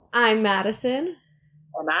I'm Madison.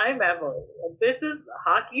 And I'm Emily, and this is the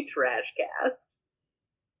Hockey Trash Cast.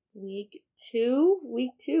 Week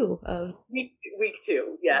two of Week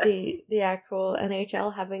two, yes. the actual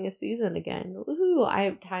NHL having a season again.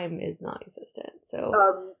 Woohoo! Time is non-existent.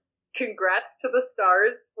 So, Congrats to the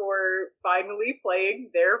Stars for finally playing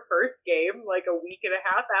their first game like a week and a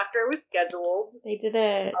half after it was scheduled. they did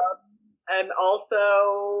it. And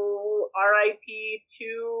also RIP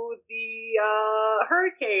to the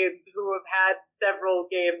Hurricanes, who have had several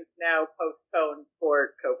games now postponed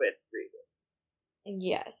for COVID reasons.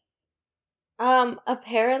 Yes.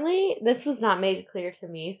 Apparently this was not made clear to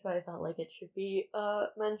me, so I felt like it should be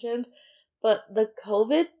mentioned. But the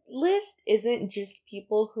COVID list isn't just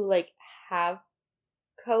people who like have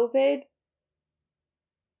COVID.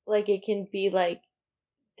 Like it can be like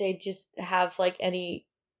they just have like any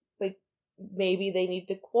like maybe they need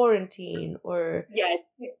to quarantine or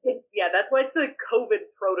yeah, that's why it's the COVID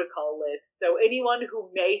protocol list. So anyone who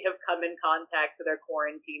may have come in contact with their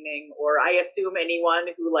quarantining, or I assume anyone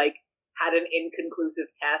who like had an inconclusive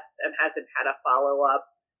test and hasn't had a follow up,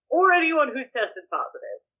 or anyone who's tested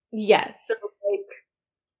positive. Yes. So like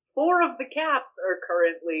 4 of the Caps are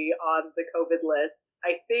currently on the COVID list.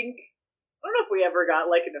 I don't know if we ever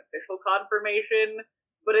got like an official confirmation,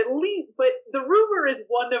 but the rumor is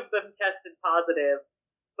one of them tested positive,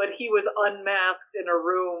 but he was unmasked in a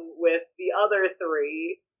room with the other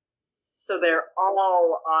 3. So they're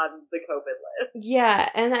all on the COVID list. Yeah,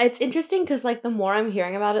 and it's interesting because like the more I'm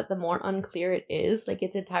hearing about it, the more unclear it is. Like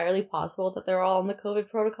it's entirely possible that they're all on the COVID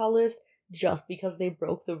protocol list just because they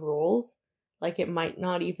broke the rules. Like it might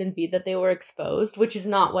not even be that they were exposed, which is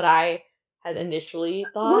not what I had initially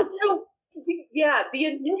thought. No, yeah, the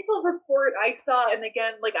initial report I saw, and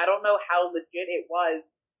again, like I don't know how legit it was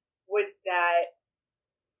that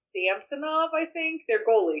Samsonov, I think, their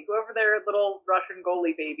goalie, whoever their little Russian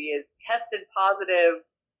goalie baby is, tested positive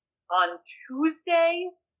on Tuesday,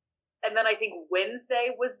 and then I think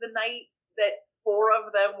Wednesday was the night that 4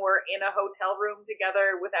 of them were in a hotel room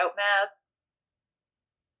together without masks.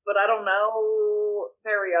 But I don't know,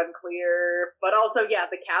 very unclear. But also, yeah,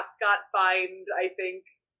 the Caps got fined, I think,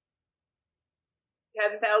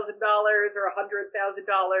 $10,000 or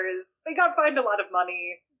 $100,000. They got fined a lot of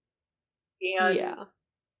money. And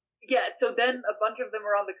yeah, so then a bunch of them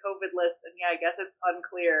are on the COVID list, and yeah, I guess it's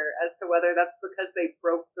unclear as to whether that's because they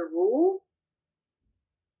broke the rules,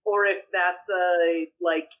 or if that's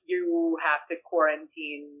like you have to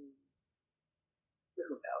quarantine.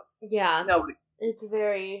 Who knows? Yeah. No. It's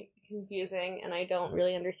very confusing, and I don't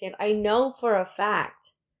really understand. I know for a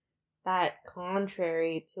fact that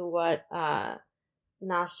contrary to what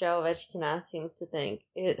Nastya Ovechkina seems to think,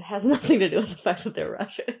 it has nothing to do with the fact that they're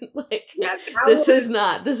Russian. Like, yeah, this is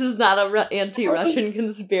not a anti-Russian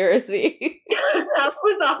conspiracy. That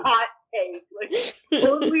was a hot take. Like,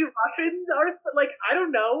 only Russians are, like, I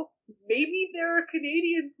don't know. Maybe there are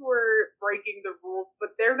Canadians who are breaking the rules, but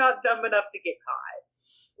they're not dumb enough to get caught.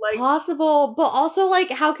 Like, possible, but also, like,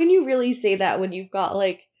 how can you really say that when you've got,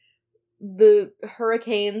 like, the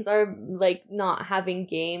Hurricanes are, like, not having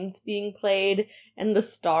games being played, and the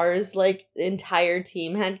Stars, like, entire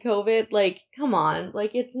team had COVID? Like, come on.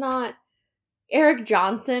 Like, it's not... Erik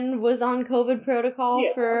Johnson was on COVID protocol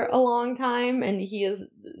for a long time, and he is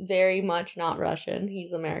very much not Russian.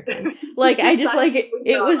 He's American. Like, I just, like,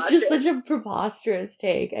 it was just such a preposterous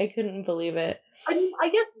take. I couldn't believe it. I mean, I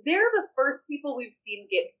guess they're the first people we've seen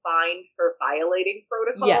get fined for violating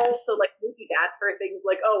protocol. Yes. So, like, maybe that's where things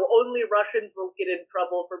like, oh, only Russians will get in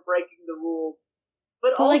trouble for breaking the rules.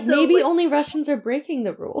 But also, like, maybe only Russians are breaking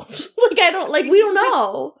the rules. Like, I don't, like, we don't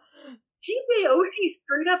know. TJ Oshie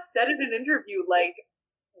straight up said in an interview, like,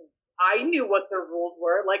 I knew what the rules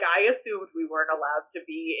were. Like, I assumed we weren't allowed to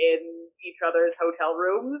be in each other's hotel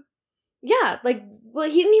rooms. Yeah, like, well,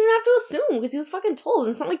 he didn't even have to assume, because he was fucking told.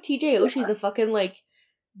 And it's not like TJ Oshie's a fucking, like,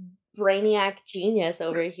 brainiac genius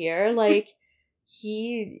over here. Like,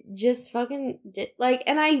 he just fucking did, like,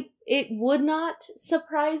 and it would not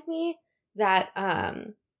surprise me that,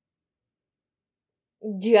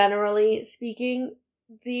 generally speaking,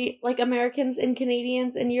 the, like, Americans and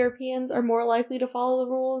Canadians and Europeans are more likely to follow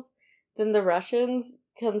the rules than the Russians,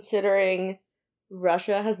 considering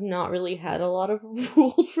Russia has not really had a lot of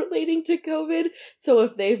rules relating to COVID. So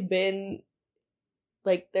if they've been,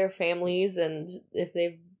 like, their families and if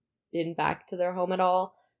they've been back to their home at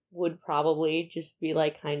all, would probably just be,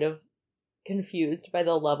 like, kind of confused by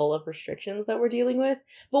the level of restrictions that we're dealing with.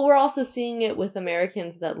 But we're also seeing it with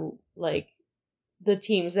Americans that, like, the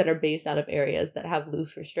teams that are based out of areas that have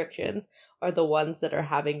loose restrictions are the ones that are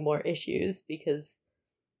having more issues because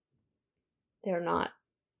they're not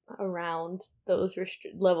around those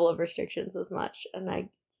level of restrictions as much, and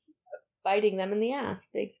biting them in the ass.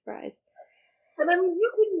 Big surprise. And I mean,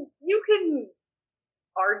 you can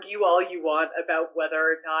argue all you want about whether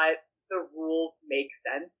or not the rules make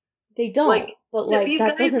sense. They don't, but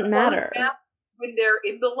that doesn't matter. When they're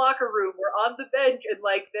in the locker room or on the bench and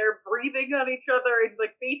they're breathing on each other and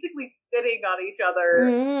basically spitting on each other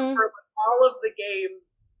for all of the game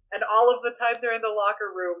and all of the time they're in the locker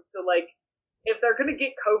room. So if they're gonna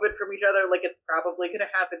get COVID from each other, it's probably gonna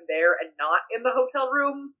happen there and not in the hotel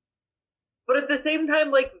room. But at the same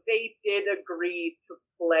time, they did agree to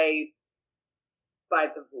play by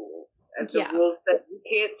the rules. And the rules that you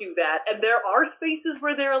can't do that. And there are spaces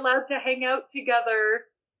where they're allowed to hang out together,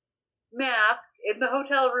 masked, in the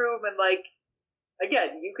hotel room. And,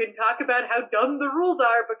 again, you can talk about how dumb the rules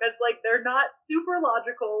are because, they're not super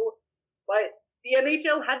logical. But the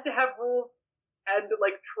NHL had to have rules and,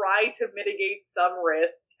 try to mitigate some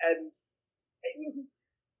risk. And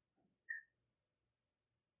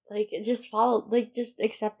just follow, just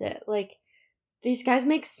accept it. These guys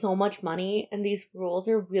make so much money, and these rules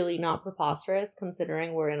are really not preposterous,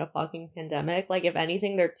 considering we're in a fucking pandemic. If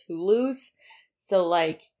anything, they're too loose. So,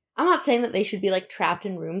 I'm not saying that they should be, trapped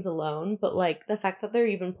in rooms alone, but, the fact that they're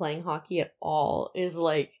even playing hockey at all is,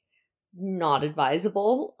 not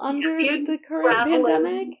advisable under the current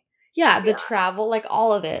pandemic. Yeah, the travel,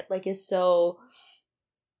 all of it, is so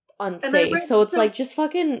unsafe. So it's, just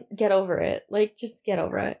fucking get over it. Just get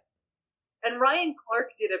over it. And Ryan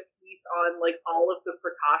Clark did a piece on all of the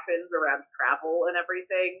precautions around travel and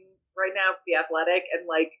everything right now for The Athletic, and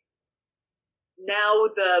now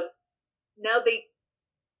they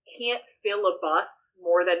can't fill a bus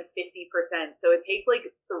more than 50%. So it takes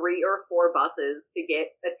 3 or 4 buses to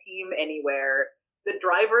get a team anywhere. The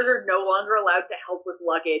drivers are no longer allowed to help with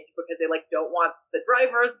luggage because they don't want the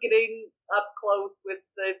drivers getting up close with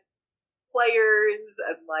the players,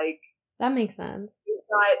 and that makes sense. You've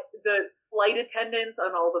got the flight attendants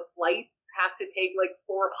on all the flights have to take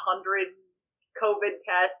 400 COVID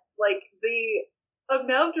tests. The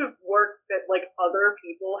amount of work that other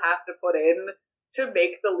people have to put in to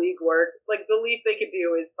make the league work, the least they can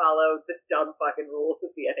do is follow the dumb fucking rules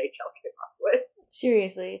that the NHL came up with.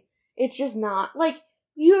 Seriously, it's just not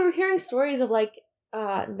you were hearing stories of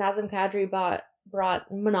Nazem Kadri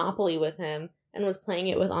brought Monopoly with him and was playing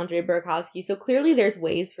it with Andre Burakovsky. So clearly there's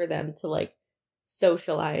ways for them to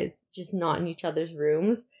socialize, just not in each other's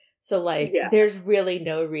rooms. So there's really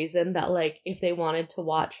no reason that if they wanted to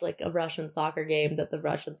watch a Russian soccer game, that the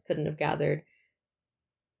Russians couldn't have gathered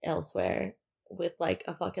elsewhere with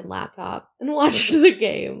a fucking laptop and watched the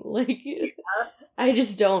game. I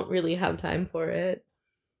just don't really have time for it.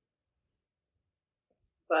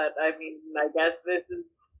 But I mean, I guess this is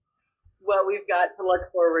what we've got to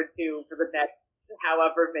look forward to for the next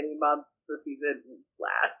however many months the season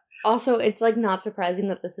lasts. Also, it's not surprising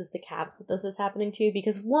that this is the Caps that this is happening to,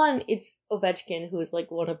 because one, it's Ovechkin, who is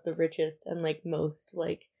one of the richest and most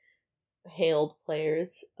hailed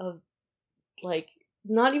players of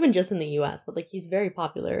not even just in the US, but he's very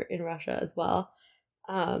popular in Russia as well.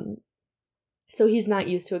 So he's not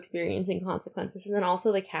used to experiencing consequences. And then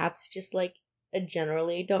also the Caps just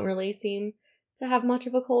generally don't really seem to have much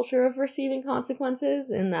of a culture of receiving consequences,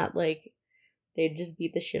 in that they just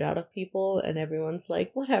beat the shit out of people, and everyone's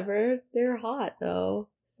whatever, they're hot though.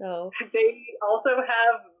 So they also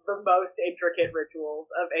have the most intricate rituals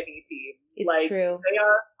of any team. It's true. They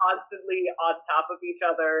are constantly on top of each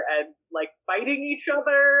other and fighting each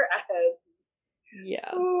other, and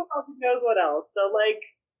who knows what else. So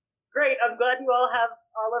great, I'm glad you all have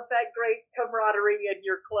all of that great camaraderie and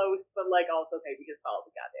you're close, but also maybe just follow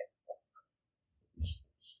the goddamn rules.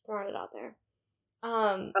 Just throwing it out there.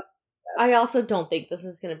 I also don't think this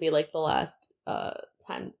is going to be the last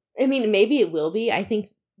time. I mean, maybe it will be. I think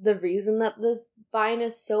the reason that this fine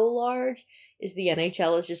is so large is the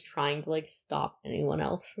NHL is just trying to stop anyone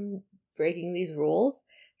else from breaking these rules.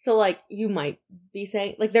 So you might be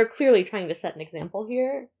saying they're clearly trying to set an example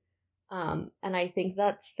here. And I think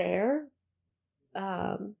that's fair.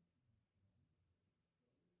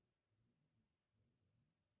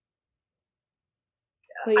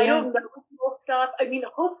 But I don't know if it'll stop. I mean,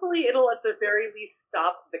 hopefully it'll at the very least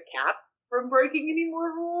stop the Caps from breaking any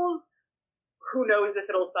more rules. Who knows if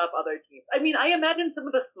it'll stop other teams. I mean, I imagine some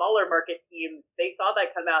of the smaller market teams, they saw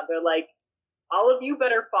that come out. They're all of you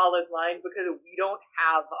better fall in line because we don't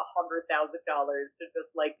have $100,000 to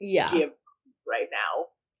just give right now.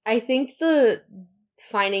 I think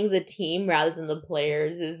finding the team rather than the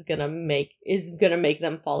players is gonna make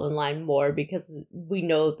them fall in line more, because we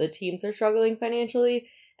know the teams are struggling financially,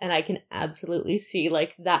 and I can absolutely see,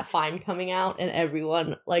 like, that fine coming out and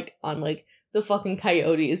everyone, like, on, like, the fucking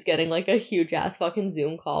Coyotes getting, like, a huge-ass fucking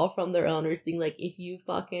Zoom call from their owners being like, if you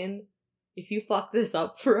fuck this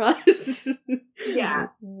up for us, yeah,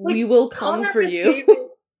 we will come Connor for McDavid, you.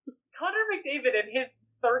 Connor McDavid and his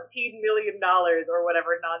 $13 million or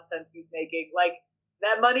whatever nonsense he's making, like,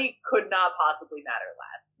 that money could not possibly matter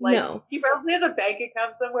less. Like, No. he probably has a bank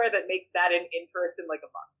account somewhere that makes that an interest in, like, a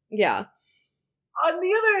month. Yeah. On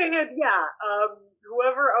the other hand,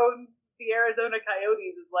 whoever owns the Arizona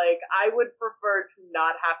Coyotes is like, I would prefer to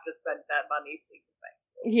not have to spend that money, please.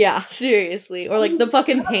 Yeah, seriously. Or, like, the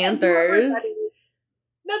fucking Panthers.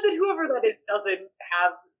 Not that whoever that is doesn't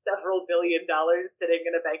have several $1 billion sitting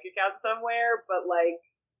in a bank account somewhere, but, like,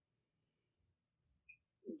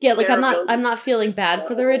 yeah, like, I'm not feeling bad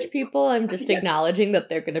for the rich people. I'm just acknowledging that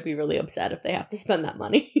they're going to be really upset if they have to spend that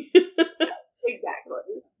money.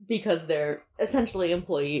 Exactly. Because they're essentially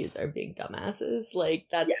employees are being dumbasses. Like,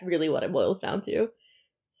 that's really what it boils down to.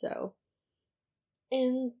 So,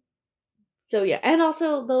 and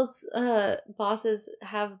also those bosses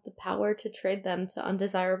have the power to trade them to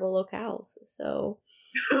undesirable locales. So,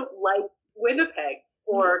 like Winnipeg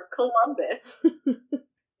or Columbus.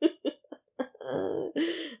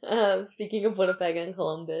 Speaking of Winnipeg and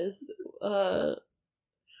Columbus,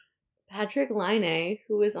 Patrick Laine,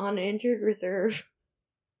 who is on injured reserve,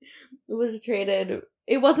 was traded.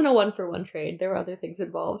 It wasn't a 1-for-1 trade. There were other things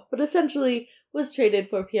involved, but essentially was traded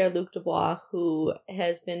for Pierre-Luc Dubois, who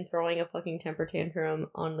has been throwing a fucking temper tantrum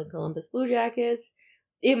on the Columbus Blue Jackets.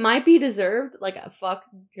 It might be deserved. Like, fuck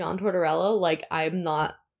John Tortorella. Like, I'm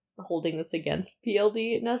not holding this against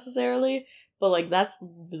PLD necessarily, but, like, that's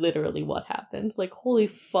literally what happened. Like, holy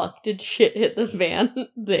fuck, did shit hit the fan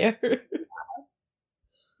there.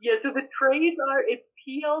 Yeah, so the trades are, it's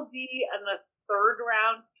PLD and the third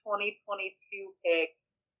round 2022 pick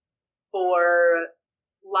for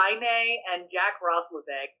Laine and Jack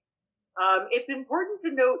Roslovic. It's important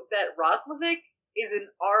to note that Roslovic is an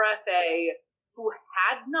RFA who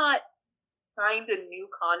had not signed a new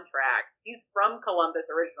contract. He's from Columbus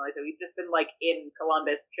originally, so he's just been, like, in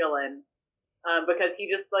Columbus chilling. Because he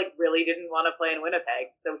just, like, really didn't want to play in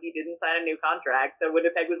Winnipeg, so he didn't sign a new contract. So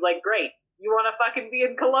Winnipeg was like, great, you want to fucking be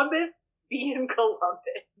in Columbus? Be in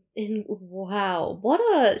Columbus. Wow, what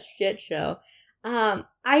a shit show.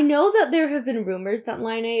 I know that there have been rumors that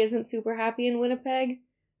Laine isn't super happy in Winnipeg. He's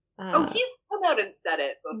come out and said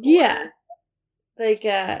it before. Yeah. Like,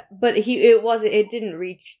 but it didn't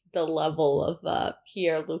reach the level of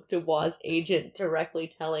Pierre-Luc Dubois' agent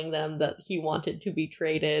directly telling them that he wanted to be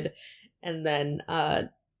traded, and then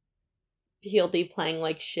PLD playing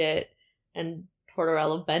like shit, and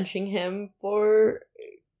Tortorella benching him for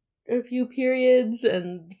a few periods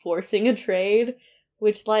and forcing a trade,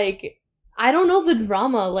 which, like, I don't know the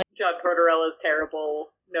drama. Like, John Tortorella's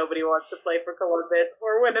terrible. Nobody wants to play for Columbus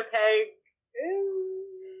or Winnipeg.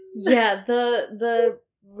 Yeah, the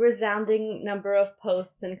resounding number of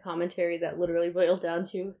posts and commentary that literally boiled down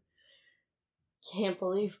to, can't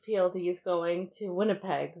believe PLD is going to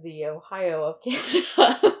Winnipeg, the Ohio of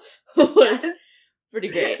Canada, was pretty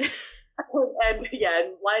great. And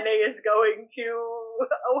Laine is going to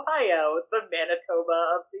Ohio, the Manitoba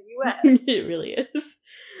of the U.S. It really is.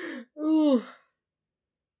 Ooh.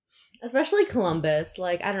 Especially Columbus.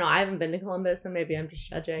 Like, I don't know, I haven't been to Columbus, so maybe I'm just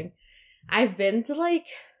judging. I've been to, like,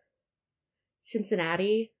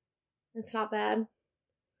 Cincinnati. It's not bad.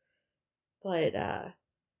 But,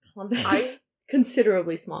 Columbus is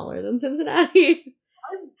considerably smaller than Cincinnati.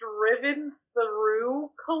 I've driven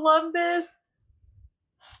through Columbus,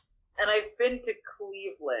 and I've been to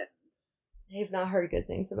Cleveland. I've not heard good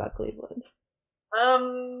things about Cleveland.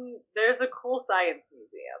 There's a cool science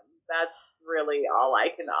museum. That's really all I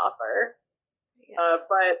can offer. Yeah.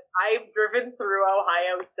 But I've driven through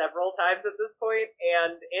Ohio several times at this point,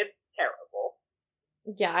 and it's terrible.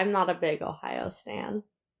 Yeah, I'm not a big Ohio stan.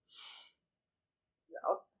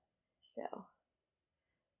 No. So.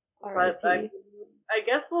 But I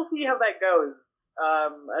guess we'll see how that goes.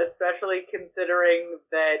 Especially considering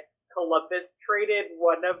that Columbus traded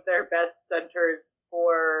one of their best centers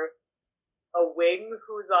for a wing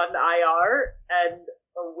who's on IR and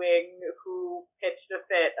a wing who pitched a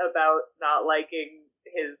fit about not liking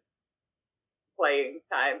his playing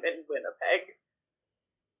time in Winnipeg.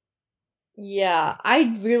 Yeah,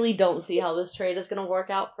 I really don't see how this trade is going to work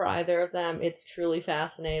out for either of them. It's truly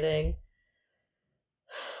fascinating.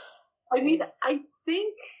 I mean, I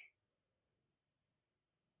think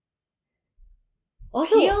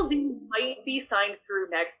also, PLD might be signed through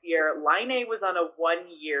next year. Laine was on a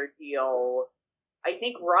 1-year deal. I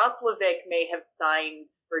think Roslovic may have signed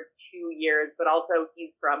for 2 years, but also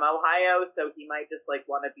he's from Ohio, so he might just like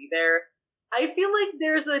want to be there. I feel like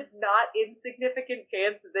there's a not insignificant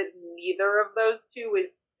chance that neither of those two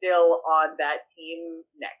is still on that team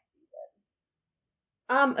next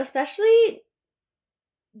season. Especially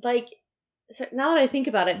like, so now that I think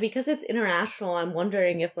about it, because it's international, I'm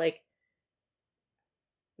wondering if like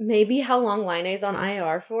maybe how long Laine's on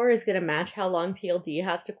IR for is going to match how long PLD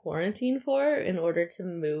has to quarantine for in order to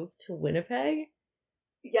move to Winnipeg.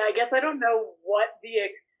 Yeah, I guess I don't know what the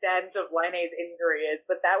extent of Laine's injury is,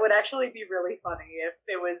 but that would actually be really funny if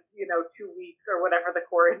it was, 2 weeks or whatever the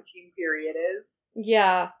quarantine period is.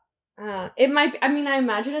 Yeah. It might, I mean, I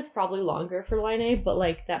imagine it's probably longer for Laine, but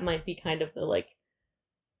like that might be kind of the like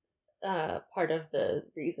part of the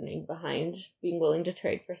reasoning behind being willing to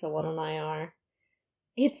trade for someone on IR.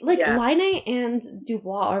 It's like Laine and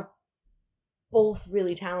Dubois are both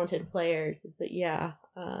really talented players, but yeah.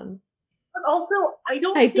 But also, I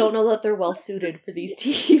don't know that they're well suited for these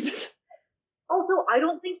teams. Also, I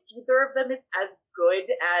don't think either of them is as good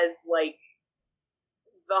as like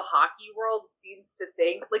the hockey world seems to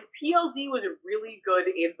think. Like PLD was really good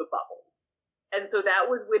in the bubble. And so that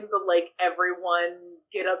was when the like everyone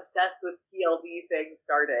get obsessed with PLD thing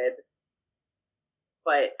started.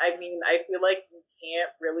 But I mean, I feel like you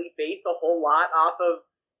can't really base a whole lot off of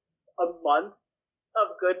a month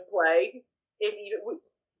of good play.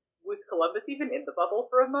 Was Columbus even in the bubble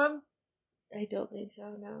for a month? I don't think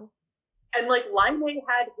so, no. And like Laine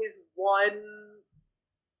had his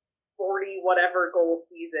 140 whatever goal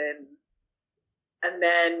season. And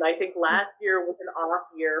then I think last year was an off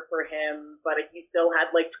year for him, but he still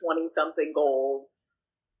had like 20 something goals.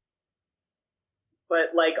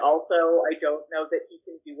 But like also I don't know that he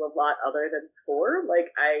can do a lot other than score.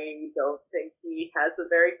 Like I don't think he has a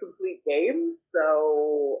very complete game,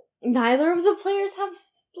 so neither of the players have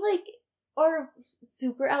like are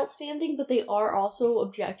super outstanding, but they are also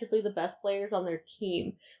objectively the best players on their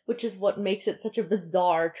team, which is what makes it such a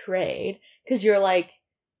bizarre trade. Because you're like,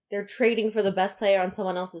 they're trading for the best player on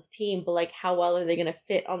someone else's team, but like, how well are they gonna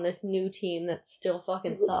fit on this new team that still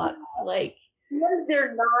fucking sucks? Like, because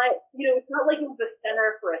they're not, it's not like it was a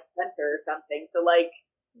center for a center or something. So like,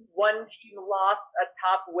 one team lost a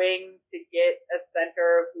top wing to get a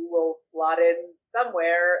center who will slot in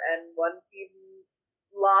somewhere, and one team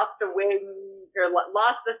lost a wing or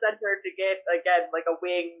lost a center to get again like a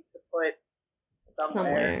wing to put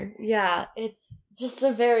somewhere. Yeah, it's just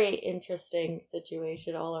a very interesting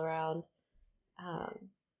situation all around.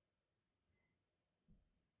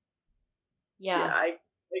 Yeah, I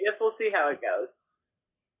guess we'll see how it goes.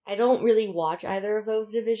 I don't really watch either of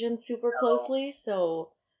those divisions super closely,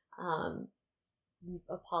 so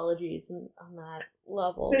apologies on that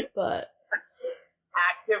level, but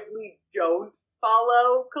actively don't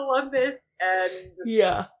follow Columbus, and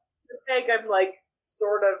yeah, I'm like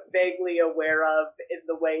sort of vaguely aware of in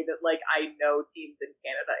the way that like I know teams in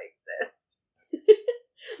Canada exist.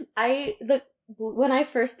 When I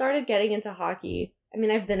first started getting into hockey, I mean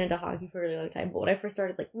I've been into hockey for a really long time, but when I first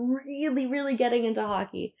started like really, really getting into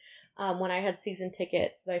hockey, when I had season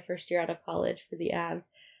tickets my first year out of college for the Avs,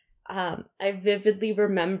 I vividly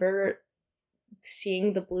remember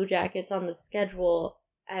seeing the Blue Jackets on the schedule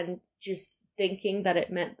and just thinking that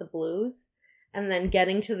it meant the Blues, and then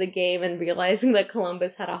getting to the game and realizing that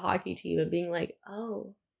Columbus had a hockey team and being like,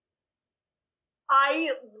 oh.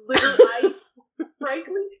 I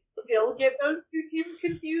frankly still get those two teams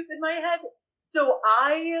confused in my head. So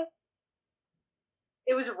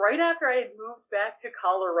it was right after I had moved back to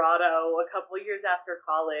Colorado a couple of years after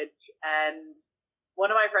college, and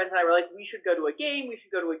one of my friends and I were like, we should go to a game.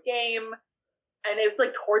 And it was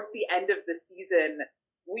like towards the end of the season,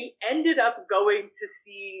 we ended up going to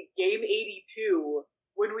see Game 82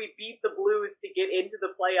 when we beat the Blues to get into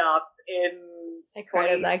the playoffs in... I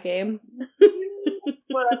cried at that game.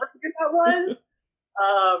 Whatever that was.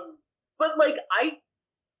 But like, I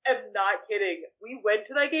am not kidding. We went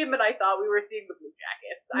to that game and I thought we were seeing the Blue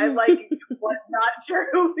Jackets. I like was not sure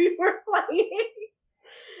who we were playing.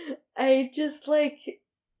 I just like...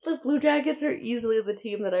 The Blue Jackets are easily the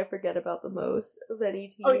team that I forget about the most of any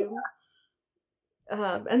team. Oh, yeah.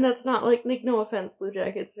 And that's not like no offense, Blue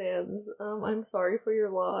Jackets fans. I'm sorry for your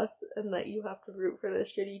loss and that you have to root for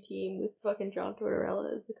this shitty team with fucking John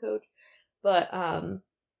Tortorella as the coach. But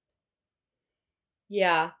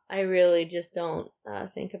yeah, I really just don't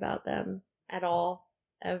think about them at all,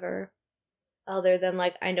 ever. Other than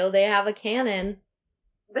like, I know they have a cannon.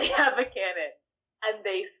 They have a cannon, and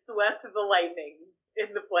they swept the Lightning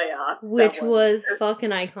in the playoffs. Which was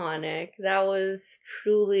fucking iconic. That was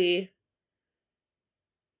truly...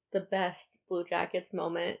 the best Blue Jackets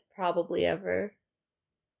moment probably ever.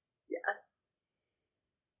 Yes.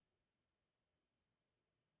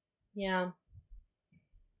 Yeah.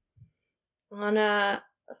 On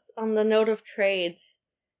the note of trades,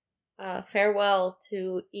 farewell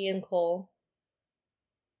to Ian Cole.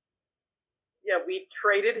 Yeah, we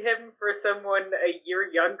traded him for someone a year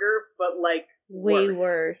younger, but like way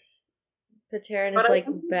worse. Panarin is like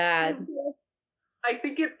bad. I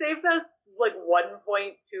think it saved us like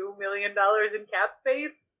 $1.2 million in cap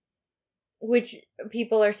space, which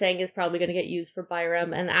people are saying is probably going to get used for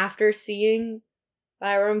Byram. And after seeing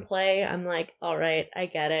Byram play, I'm like, all right, I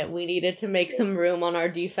get it. We needed to make some room on our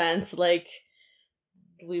defense. Like,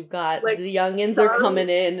 we've got like, the youngins are coming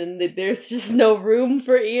in, and there's just no room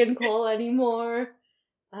for Ian Cole anymore.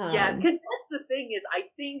 Yeah, because that's the thing is, I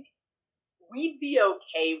think we'd be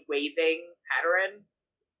okay waiving Panarin.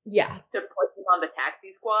 Yeah. To put him on the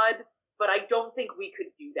taxi squad, but I don't think we could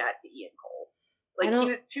do that to Ian Cole. Like, he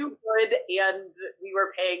was too good, and we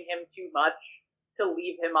were paying him too much to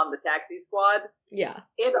leave him on the taxi squad. Yeah.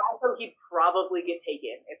 And also, he'd probably get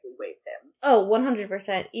taken if we waived him. Oh,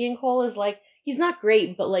 100%. Ian Cole is, like, he's not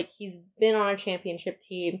great, but, like, he's been on a championship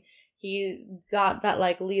team. He's got that,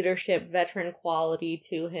 like, leadership, veteran quality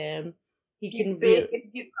to him. He's big,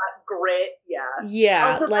 he's got grit, yeah.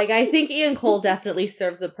 Yeah, like, I think Ian Cole definitely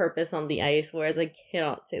serves a purpose on the ice, whereas I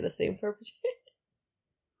cannot say the same for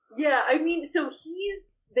Yeah, I mean, so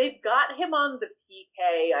they've got him on the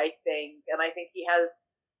PK, I think, and I think he has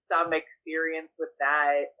some experience with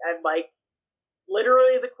that, and, like,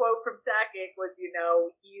 literally the quote from Sakic was, you know,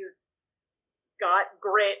 he's got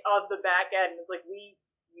grit on the back end. It's like, we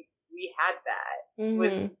had that. Mm-hmm.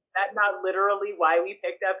 Was that not literally why we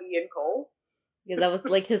picked up Ian Cole? Yeah, that was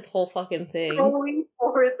like his whole fucking thing. Going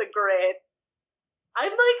for the grit. I'm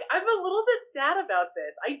a little bit sad about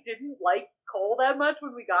this. I didn't like Cole that much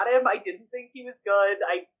when we got him. I didn't think he was good.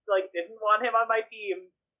 I didn't want him on my team.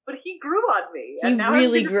 But he grew on me. He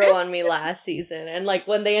really grew on me last season. And like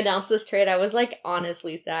when they announced this trade, I was like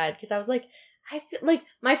honestly sad because I was like, I feel like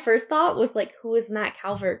my first thought was like, who is Matt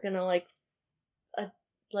Calvert gonna like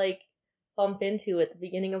bump into at the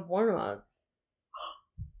beginning of warm-ups?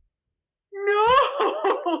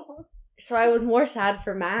 No. So I was more sad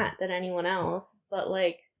for Matt than anyone else, but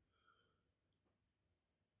like,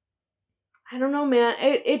 I don't know, man.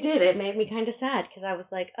 It made me kind of sad because I was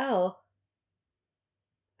like, oh,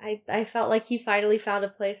 I felt like he finally found a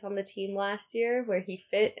place on the team last year where he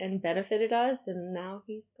fit and benefited us, and now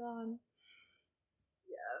he's gone.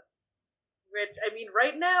 Which, I mean,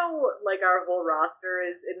 right now, like, our whole roster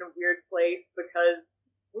is in a weird place because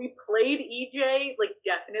we played EJ, like,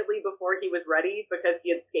 definitely before he was ready because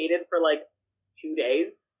he had skated for, like, 2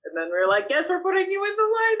 days. And then we were like, guess we're putting you in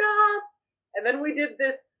the lineup! And then we did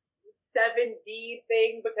this 7D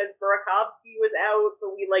thing because Burakovsky was out,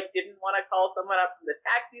 but we, like, didn't want to call someone up from the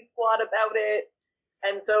taxi squad about it.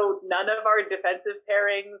 And so none of our defensive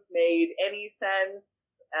pairings made any sense,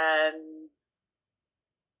 and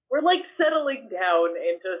we're, like, settling down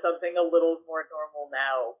into something a little more normal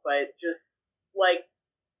now, but just, like,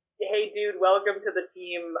 hey, dude, welcome to the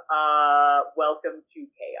team, welcome to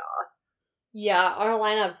chaos. Yeah, our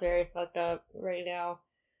lineup's very fucked up right now.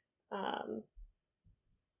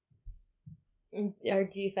 Our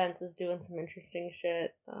defense is doing some interesting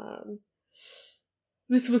shit.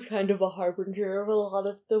 This was kind of a harbinger of a lot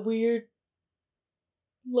of the weird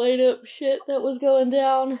lineup shit that was going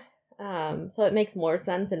down. So it makes more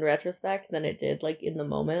sense in retrospect than it did, like, in the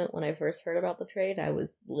moment when I first heard about the trade. I was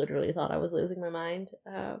literally thought I was losing my mind.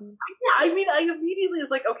 Yeah, I mean, I immediately was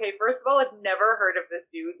like, okay, first of all, I've never heard of this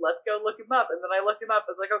dude. Let's go look him up. And then I looked him up.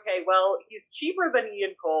 I was like, okay, well, he's cheaper than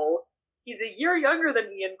Ian Cole. He's a year younger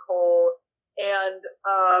than Ian Cole. And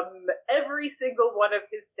every single one of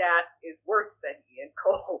his stats is worse than Ian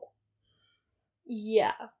Cole.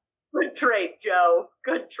 Yeah. Good trade, Joe.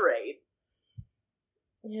 Good trade.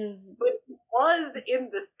 Yes. But he was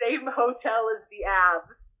in the same hotel as the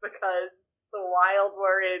Avs because the Wild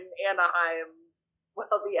were in Anaheim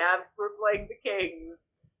while the Avs were playing the Kings.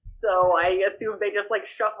 So I assume they just, like,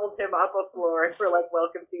 shuffled him up a floor and were like,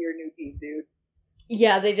 welcome to your new team, dude.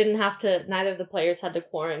 Yeah, they didn't have to, neither of the players had to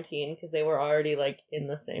quarantine because they were already, like, in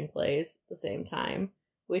the same place at the same time,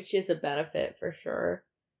 which is a benefit for sure.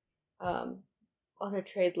 On a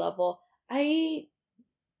trade level.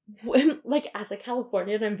 Like, as a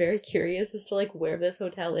Californian, I'm very curious as to, like, where this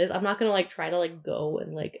hotel is. I'm not gonna, like, try to, like, go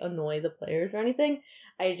and, like, annoy the players or anything.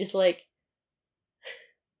 I just, like,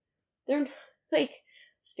 they're, like,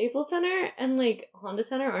 Staples Center and, like, Honda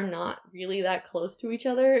Center are not really that close to each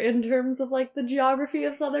other in terms of, like, the geography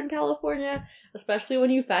of Southern California, especially when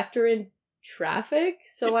you factor in traffic,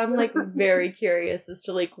 so I'm like very curious as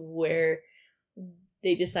to like where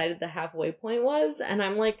they decided the halfway point was, and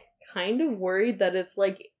I'm like kind of worried that it's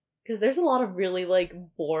like, because there's a lot of really like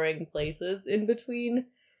boring places in between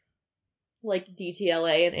like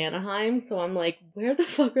DTLA and Anaheim, so I'm like, where the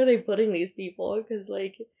fuck are they putting these people? Because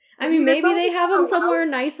like, I mean, maybe they have them somewhere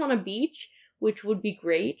nice on a beach, which would be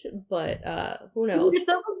great, but who knows? It's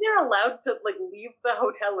not like they're allowed to like leave the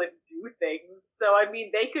hotel and do things. So I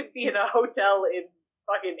mean, they could be in a hotel in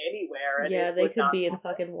fucking anywhere. And yeah, they could be in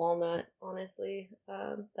fucking Walnut. Honestly,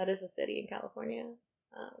 that is a city in California.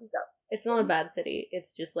 It's not a bad city.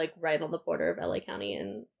 It's just like right on the border of LA County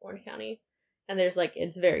and Orange County, and there's like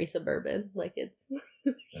it's very suburban. Like it's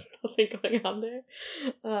there's nothing going on there.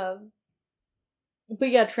 But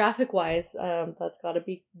yeah, traffic wise, that's got to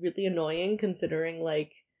be really annoying considering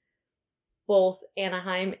like both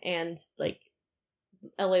Anaheim and like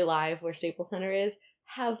LA Live, where Staples Center is,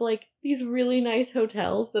 have like these really nice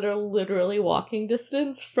hotels that are literally walking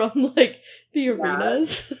distance from like the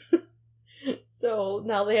arenas. So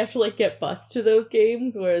now they have to like get bused to those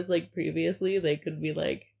games, whereas like previously they could be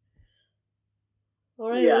like, all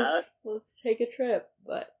right, let's take a trip.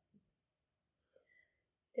 But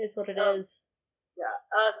it is what it is.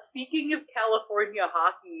 Yeah. Speaking of California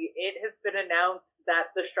hockey, it has been announced that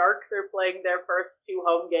the Sharks are playing their first 2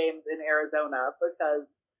 home games in Arizona because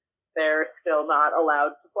they're still not allowed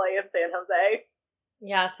to play in San Jose.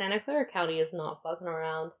 Yeah, Santa Clara County is not fucking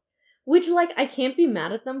around. Which, like, I can't be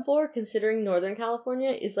mad at them for, considering Northern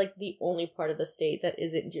California is, like, the only part of the state that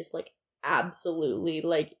isn't just, like, absolutely,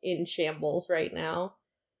 like, in shambles right now.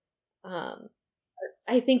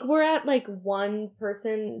 I think we're at, like, 1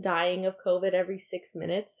 person dying of COVID every 6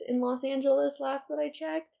 minutes in Los Angeles, last that I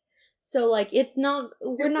checked. So, like, it's not,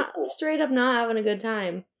 we're not, straight up not having a good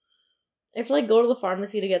time. I have to, like, go to the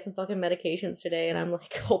pharmacy to get some fucking medications today, and I'm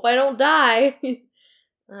like, hope I don't die.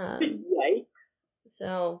 Yikes.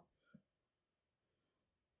 So,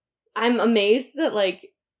 I'm amazed that,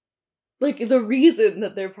 like, the reason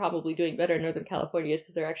that they're probably doing better in Northern California is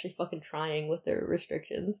because they're actually fucking trying with their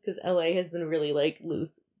restrictions, because LA has been really, like,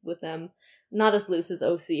 loose with them. Not as loose as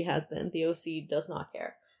OC has been. The OC does not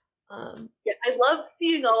care. Yeah, I love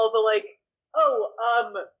seeing all the, like,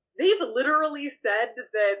 they've literally said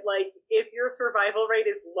that, like, if your survival rate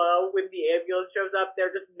is low when the ambulance shows up,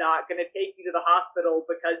 they're just not going to take you to the hospital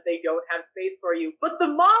because they don't have space for you. But the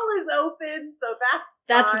mall is open, so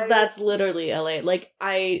that's fine. That's literally LA. Like,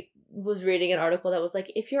 I was reading an article that was like,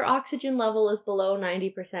 if your oxygen level is below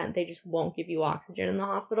 90%, they just won't give you oxygen in the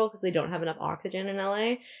hospital because they don't have enough oxygen in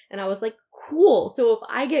LA. And I was like, cool. So if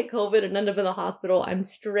I get COVID and end up in the hospital, I'm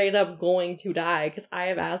straight up going to die because I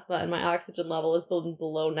have asthma and my oxygen level is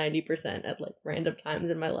below 90% at like random times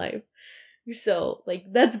in my life. So like,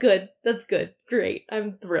 that's good. That's good. Great.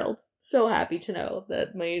 I'm thrilled. So happy to know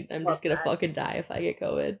that I'm just gonna fucking die if I get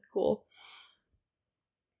COVID. Cool.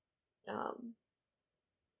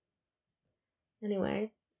 Anyway,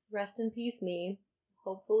 rest in peace, me.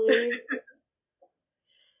 Hopefully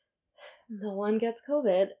no one gets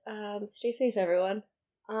COVID. Stay safe, everyone.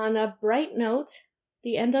 On a bright note,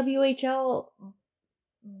 the NWHL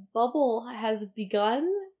bubble has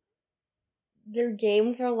begun. Their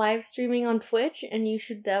games are live streaming on Twitch, and you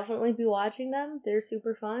should definitely be watching them. They're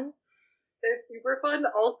super fun. They're super fun.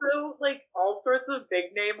 Also, like, all sorts of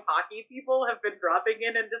big-name hockey people have been dropping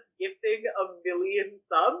in and just gifting 1 million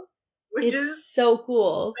subs. Which is so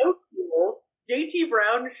cool. So cool. JT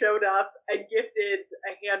Brown showed up and gifted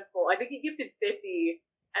a handful. I think he gifted 50.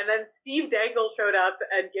 And then Steve Dangle showed up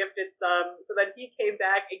and gifted some. So then he came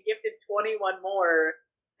back and gifted 21 more.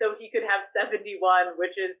 So he could have 71,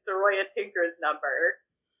 which is Saroya Tinker's number.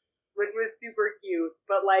 Which was super cute.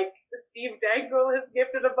 But, like, Steve Dangle has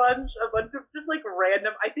gifted a bunch of just, like,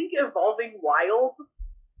 random. I think Evolving Wild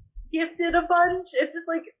gifted a bunch. It's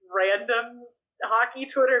just, like, random hockey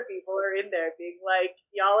Twitter people are in there being like,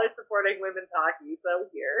 y'all are supporting women's hockey, so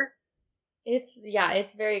here. It's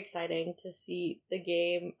very exciting to see the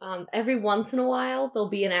game. Every once in a while, there'll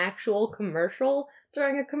be an actual commercial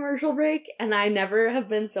during a commercial break, and I never have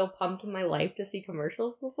been so pumped in my life to see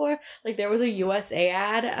commercials before. Like, there was a USA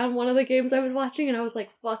ad on one of the games I was watching, and I was like,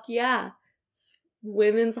 fuck yeah,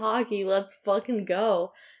 women's hockey, let's fucking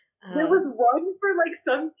go. There was one for, like,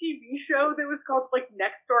 some TV show that was called, like,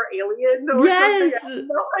 Next Door Alien or something. I have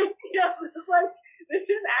no idea. It was like, this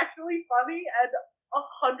is actually funny and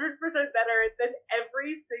 100% better than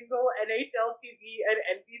every single NHL TV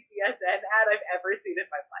and NBCSN ad I've ever seen in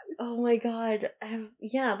my life. Oh my god.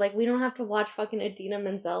 Yeah, like, we don't have to watch fucking Idina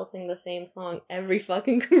Menzel sing the same song every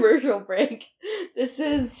fucking commercial break. This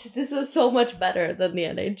is so much better than the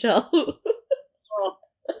NHL.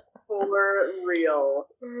 For unreal.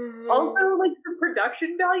 Also, like, the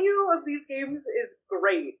production value of these games is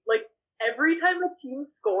great. Like, every time a team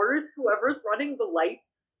scores, whoever's running the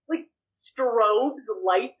lights, like, strobes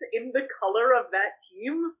lights in the color of that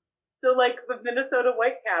team. So, like, the Minnesota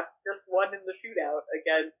Whitecaps just won in the shootout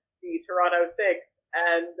against the Toronto Six,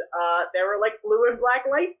 and there were, like, blue and black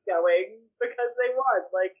lights going because they won.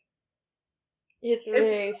 Like, it's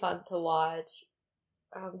really fun to watch.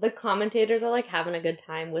 The commentators are, like, having a good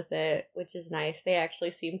time with it, which is nice. They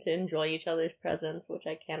actually seem to enjoy each other's presence, which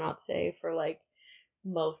I cannot say for, like,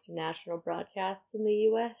 most national broadcasts in the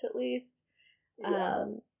US, at least. yeah.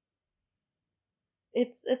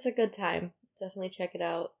 It's a good time. Definitely check it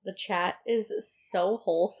out. The chat is so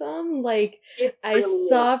wholesome. Like, I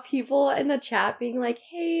saw people in the chat being like,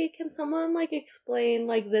 hey, can someone, like, explain,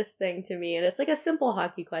 like, this thing to me? And it's, like, a simple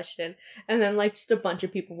hockey question. And then, like, just a bunch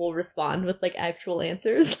of people will respond with, like, actual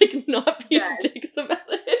answers. Like, not being dicks about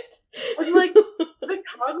it. And, like, the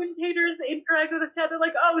commentators interact with the chat. They're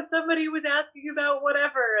like, oh, somebody was asking about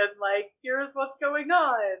whatever. And, like, here's what's going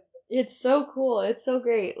on. It's so cool. It's so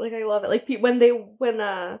great. Like, I love it. Like, when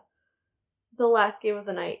the last game of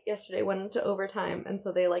the night yesterday went into overtime, and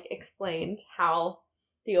so they, like, explained how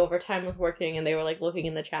the overtime was working, and they were, like, looking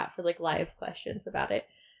in the chat for, like, live questions about it.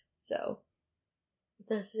 So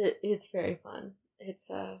it's very fun. It's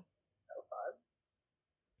so fun.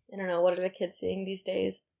 I don't know, what are the kids saying these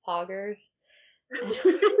days? Poggers.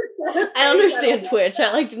 I understand Twitch.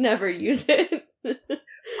 I, like, never use it.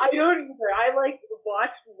 I don't either. I, like,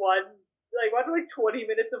 watched like 20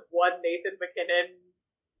 minutes of one Nathan MacKinnon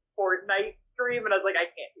Fortnite stream, and I was like, I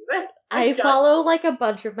can't do this. I follow, like, a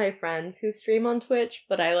bunch of my friends who stream on Twitch,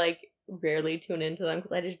 but I, like, rarely tune into them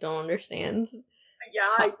because I just don't understand.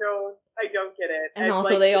 Yeah, I don't get it. And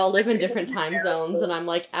also, like, they all live in different time zones, and I'm,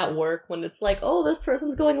 like, at work when it's like, oh, this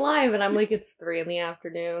person's going live, and I'm like, it's 3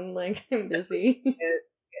 p.m, like, I'm busy. Can't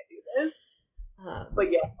do this.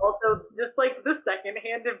 But yeah, also, just, like, the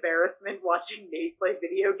secondhand embarrassment watching Nate play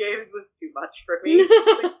video games was too much for me.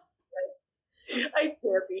 I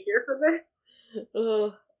can't be here for this.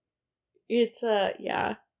 It's,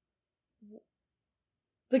 yeah.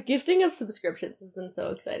 The gifting of subscriptions has been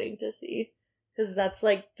so exciting to see. Because that's,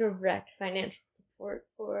 like, direct financial support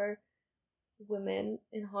for women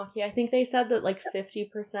in hockey. I think they said that, like,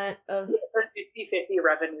 50% of... a 50-50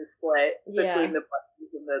 revenue split between the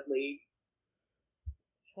players in the league.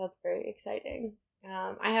 So that's very exciting.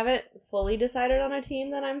 I haven't fully decided on a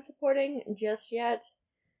team that I'm supporting just yet.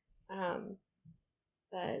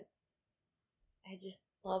 But I just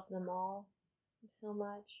love them all so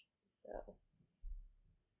much. So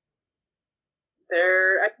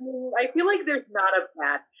I feel like there's not a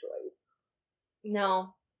bad choice.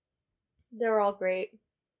 No. They're all great.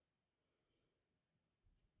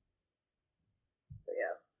 So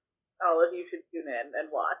yeah. All of you should tune in and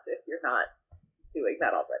watch if you're not doing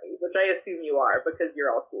that already, which I assume you are because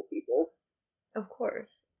you're all cool people. Of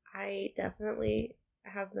course. I definitely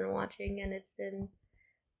have been watching, and it's been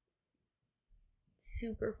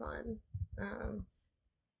super fun.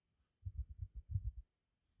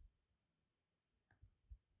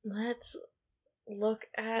 Let's look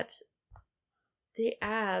at the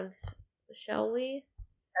Avs, shall we?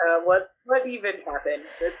 What even happened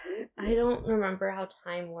this week? I don't remember how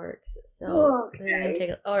time works, so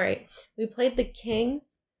okay. Alright, we played the Kings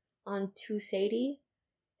on Tuesday,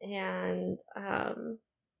 and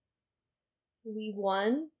we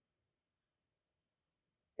won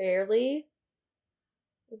barely,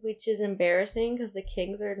 which is embarrassing because the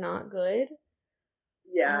Kings are not good.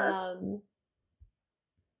 Yeah.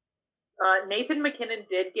 Nathan MacKinnon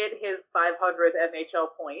did get his 500th NHL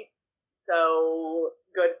point, so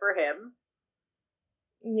good for him.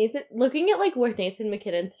 Looking at, like, where Nathan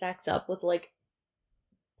MacKinnon stacks up with, like,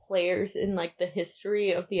 players in, like, the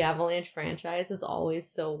history of the Avalanche franchise is always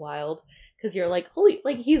so wild. Because you're like, holy,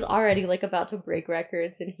 like, he's already, like, about to break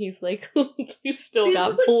records, and he's, like, he's still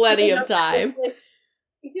got plenty of time.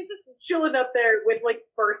 He's just chilling up there with, like,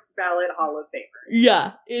 first ballot Hall of Famers.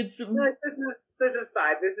 Yeah, it's... This is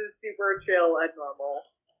fine. This is super chill and normal.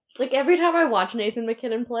 Like, every time I watch Nathan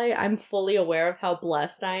MacKinnon play, I'm fully aware of how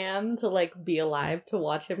blessed I am to, like, be alive to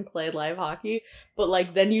watch him play live hockey. But,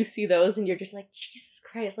 like, then you see those and you're just like, Jesus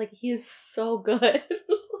Christ, like, he is so good.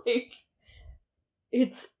 Like,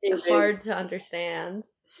 it's hard to understand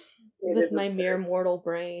with my mere mortal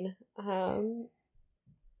brain.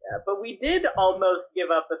 Yeah, but we did almost give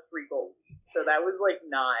up a 3-goal lead, so that was, like,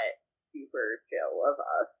 not super chill of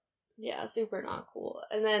us. Yeah, super not cool.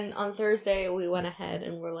 And then on Thursday, we went ahead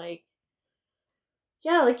and we're like,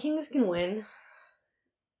 yeah, the Kings can win.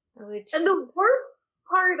 And the worst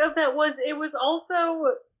part of that was, it was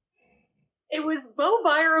also It was Bo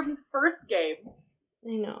Byram's first game.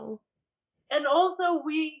 I know. And also,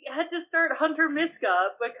 we had to start Hunter Miska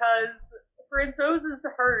because Francouz is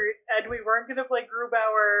hurt, and we weren't going to play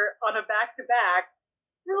Grubauer on a back-to-back.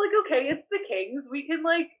 We're like, okay, it's the Kings. We can,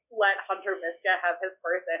 like, let Hunter Miska have his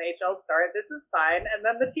first NHL start. This is fine. And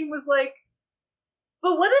then the team was like,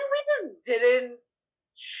 but what if we just didn't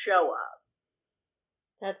show up?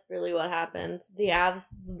 That's really what happened. The Avs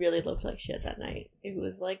really looked like shit that night. It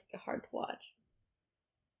was, like, hard to watch.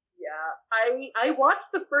 Yeah, I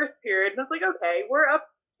watched the first period and I was like, okay, we're up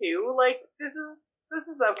 2. Like, this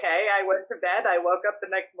is okay. I went to bed. I woke up the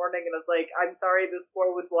next morning and I was like, I'm sorry, the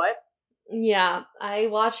score was what? Yeah, I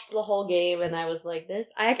watched the whole game and I was like, this.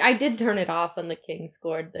 I did turn it off when the Kings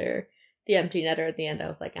scored the empty netter at the end. I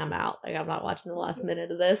was like, I'm out. Like, I'm not watching the last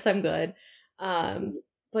minute of this. I'm good.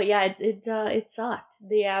 But yeah, it sucked.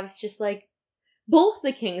 The Avs just like both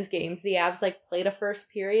the Kings games. The Avs like played a first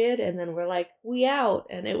period and then we're like, we out,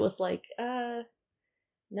 and it was like,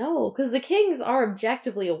 no, because the Kings are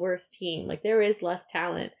objectively a worse team. Like, there is less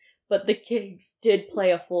talent. But the Kings did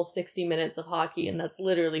play a full 60 minutes of hockey, and that's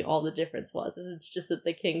literally all the difference was. It's just that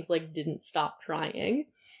the Kings, like, didn't stop trying.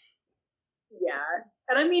 Yeah.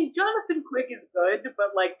 And I mean, Jonathan Quick is good,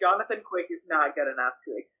 but, like, Jonathan Quick is not good enough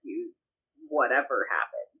to excuse whatever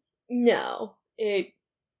happened. No.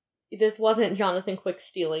 This wasn't Jonathan Quick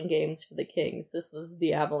stealing games for the Kings. This was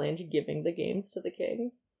the Avalanche giving the games to the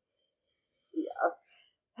Kings.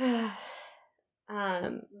 Yeah.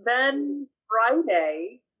 Then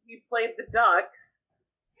Friday, we played the Ducks,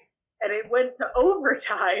 and it went to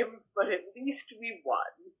overtime, but at least we won.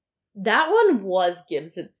 That one was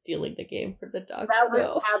Gibson stealing the game for the Ducks. That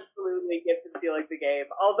was absolutely Gibson stealing the game.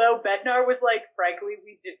 Although Bednar was like, frankly,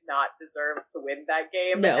 we did not deserve to win that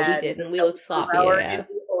game. No, we didn't. We looked sloppy. Yeah. Is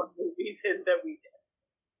the only reason that we did.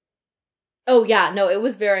 Oh yeah, no, it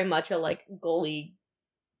was very much a like goalie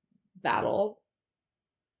battle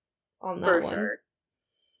on that for one. Sure.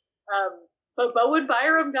 But Bowen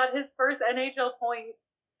Byram got his first NHL point,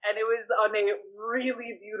 and it was on a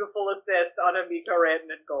really beautiful assist on a Mikko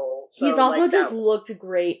Rantanen goal. So, he's also like, just looked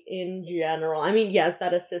great in general. I mean, yes,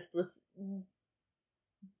 that assist was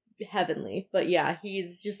heavenly, but yeah,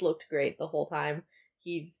 he's just looked great the whole time.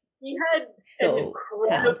 He had so an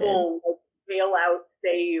incredible bailout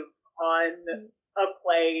save on a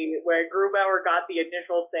play where Grubauer got the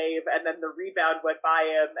initial save and then the rebound went by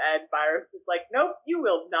him and Byron was like, nope, you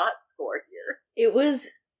will not score here. It was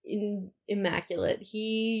immaculate.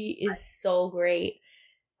 He is so great.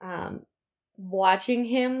 Watching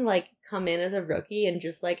him like come in as a rookie and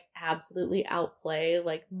just like absolutely outplay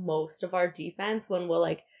like most of our defense when we're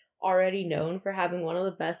like already known for having one of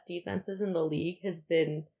the best defenses in the league has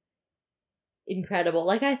been incredible.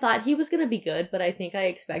 Like, I thought he was going to be good, but I think I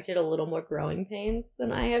expected a little more growing pains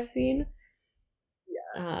than I have seen.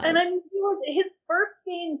 Yeah. And I mean, his first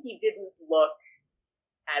game, he didn't look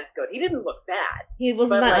as good. He didn't look bad. He was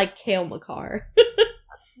not like Cale Makar.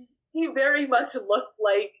 He very much looked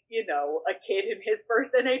like, you know, a kid in his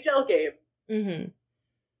first NHL game. Mm-hmm.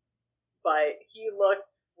 But he looked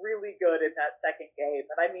really good in that second game.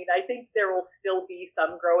 And I mean, I think there will still be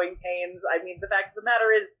some growing pains. I mean, the fact of the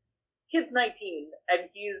matter is, kid's 19, and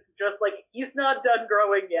he's just like, he's not done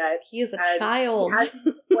growing yet. He is a child. He hasn't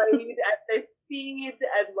played at this speed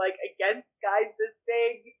and, like, against guys this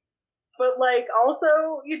big. But, like,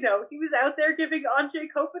 also, you know, he was out there giving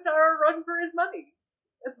Anze Kopitar a run for his money.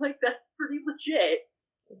 And, like, that's pretty legit.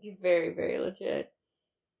 It's very, very legit.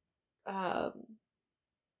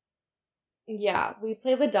 Yeah, we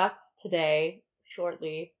play the Ducks today,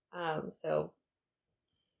 shortly. So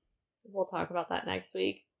we'll talk about that next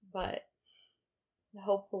week. But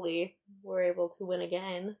hopefully we're able to win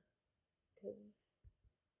again. Cause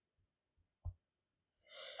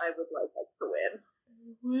I would like us to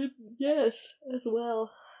win. Yes, as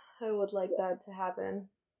well. I would like that to happen.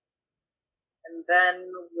 And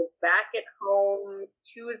then we're back at home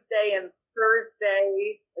Tuesday and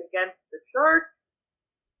Thursday against the Sharks.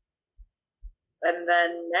 And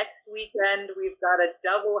then next weekend, we've got a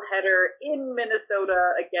doubleheader in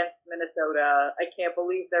Minnesota against Minnesota. I can't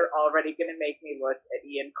believe they're already going to make me look at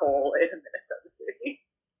Ian Cole in a Minnesota jersey.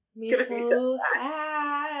 So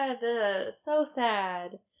sad. So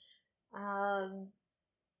sad.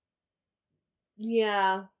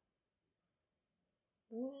 Yeah.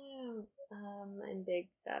 I'm big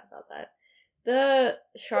sad about that. The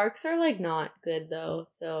Sharks are, like, not good, though,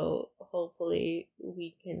 so hopefully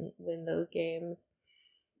we can win those games.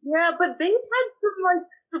 Yeah, but they've had some, like,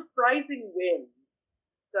 surprising wins,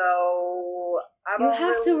 so I don't You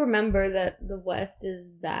have to remember that the West is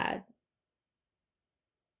bad.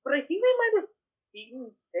 But I think they might have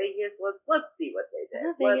beaten Vegas. Let's see what they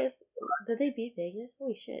did. Vegas. Did they beat Vegas?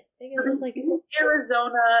 Holy shit! Vegas was like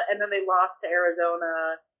Arizona, and then they lost to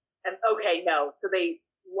Arizona. And okay, no, so they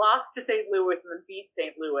lost to St. Louis and then beat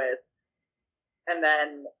St. Louis, and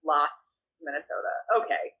then lost to Minnesota.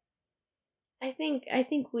 Okay. I think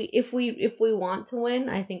we if we want to win,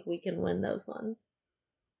 I think we can win those ones.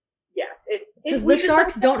 Yes, because the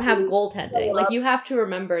Sharks don't have goaltending. Like, you have to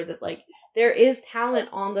remember that, like, there is talent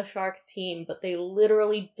on the Sharks team, but they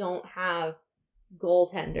literally don't have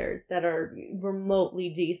goaltenders that are remotely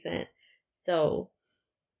decent. So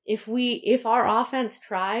if our offense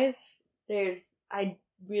tries, I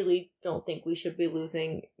really don't think we should be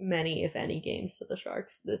losing many, if any, games to the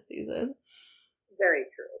Sharks this season. Very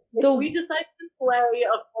true. If we decide to play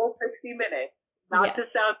a full 60 minutes, not to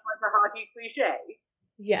sound like a hockey cliche.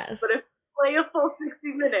 Yes. But if we play a full 60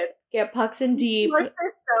 minutes, get pucks in deep, our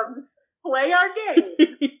systems, play our game,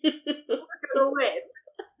 we're gonna win.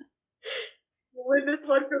 We'll win this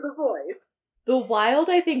one for the boys. The Wild,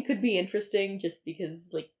 I think, could be interesting just because,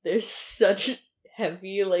 like, there's such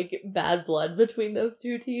heavy, like, bad blood between those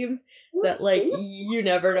two teams that, like, you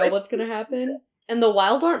never know what's gonna happen. And the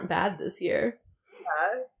Wild aren't bad this year.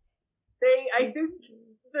 I think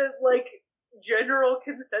the, like, general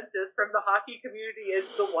consensus from the hockey community is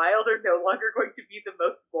the Wild are no longer going to be the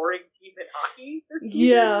most boring team in hockey this season.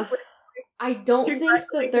 Yeah. I don't think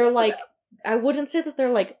that they're, like, I wouldn't say that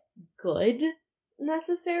they're, like, good,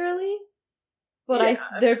 necessarily. But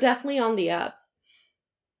they're definitely on the ups.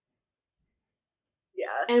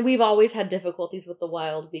 Yeah. And we've always had difficulties with the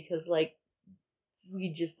Wild because, like,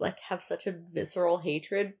 we just, like, have such a visceral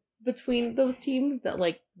hatred between those teams that,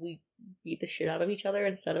 like, we beat the shit out of each other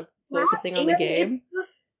instead of focusing on the game.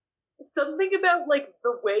 Something about, like,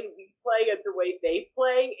 the way we play and the way they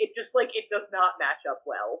play, it just, like, it does not match up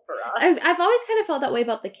well for us. I've always kind of felt that way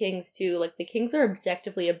about the Kings, too. Like, the Kings are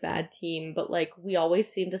objectively a bad team, but, like, we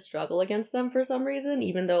always seem to struggle against them for some reason,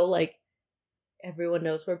 even though, like, everyone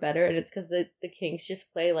knows we're better, and it's because the Kings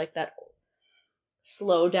just play, like, that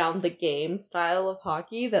slow down the game style of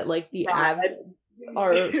hockey that, like, the Avs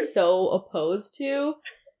are so opposed to.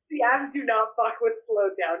 The Avs do not fuck with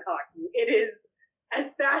slowed down hockey. It is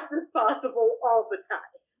as fast as possible all the time.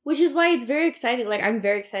 Which is why it's very exciting. Like, I'm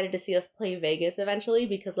very excited to see us play Vegas eventually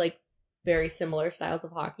because, like, very similar styles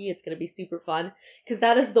of hockey. It's going to be super fun. Because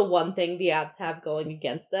that is the one thing the Avs have going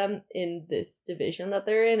against them in this division that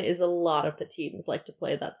they're in, is a lot of the teams like to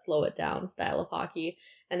play that slow it down style of hockey.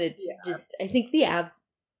 And it's just, I think the Avs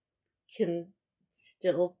can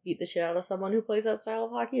still beat the shit out of someone who plays that style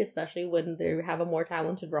of hockey, especially when they have a more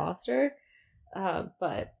talented roster.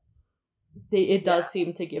 But it does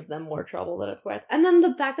seem to give them more trouble than it's worth. And then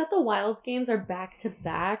the fact that the Wild games are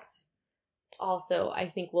back-to-backs also, I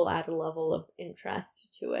think, will add a level of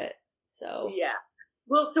interest to it. So yeah.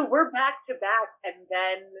 Well, so we're back-to-back, and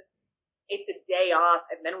then it's a day off,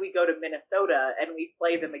 and then we go to Minnesota, and we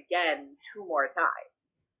play them again 2 more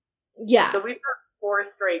times. Yeah. So we've got 4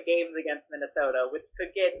 straight games against Minnesota, which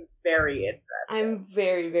could get very interesting. I'm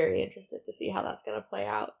very, very interested to see how that's going to play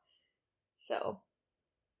out. So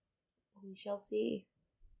we shall see.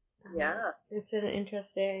 Yeah. It's an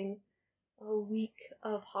interesting week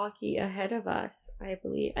of hockey ahead of us, I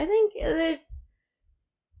believe. I think it's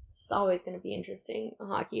always going to be interesting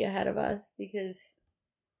hockey ahead of us because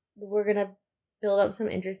we're going to build up some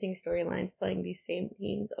interesting storylines playing these same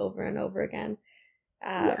teams over and over again.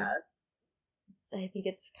 I think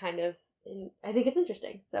it's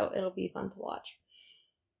interesting, so it'll be fun to watch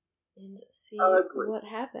and see what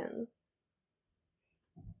happens.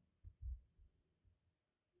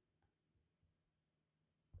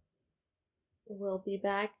 We'll be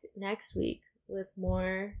back next week with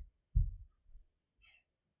more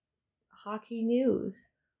hockey news.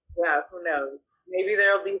 Yeah, who knows? Maybe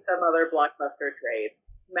there'll be some other blockbuster trade.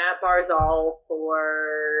 Matt Barzal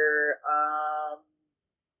for, I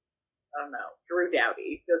don't know, Drew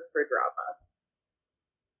Doughty, just for drama.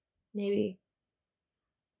 Maybe.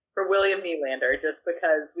 For William Nylander, just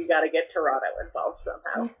because we gotta get Toronto involved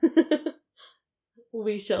somehow.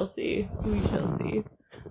 We shall see. We shall see.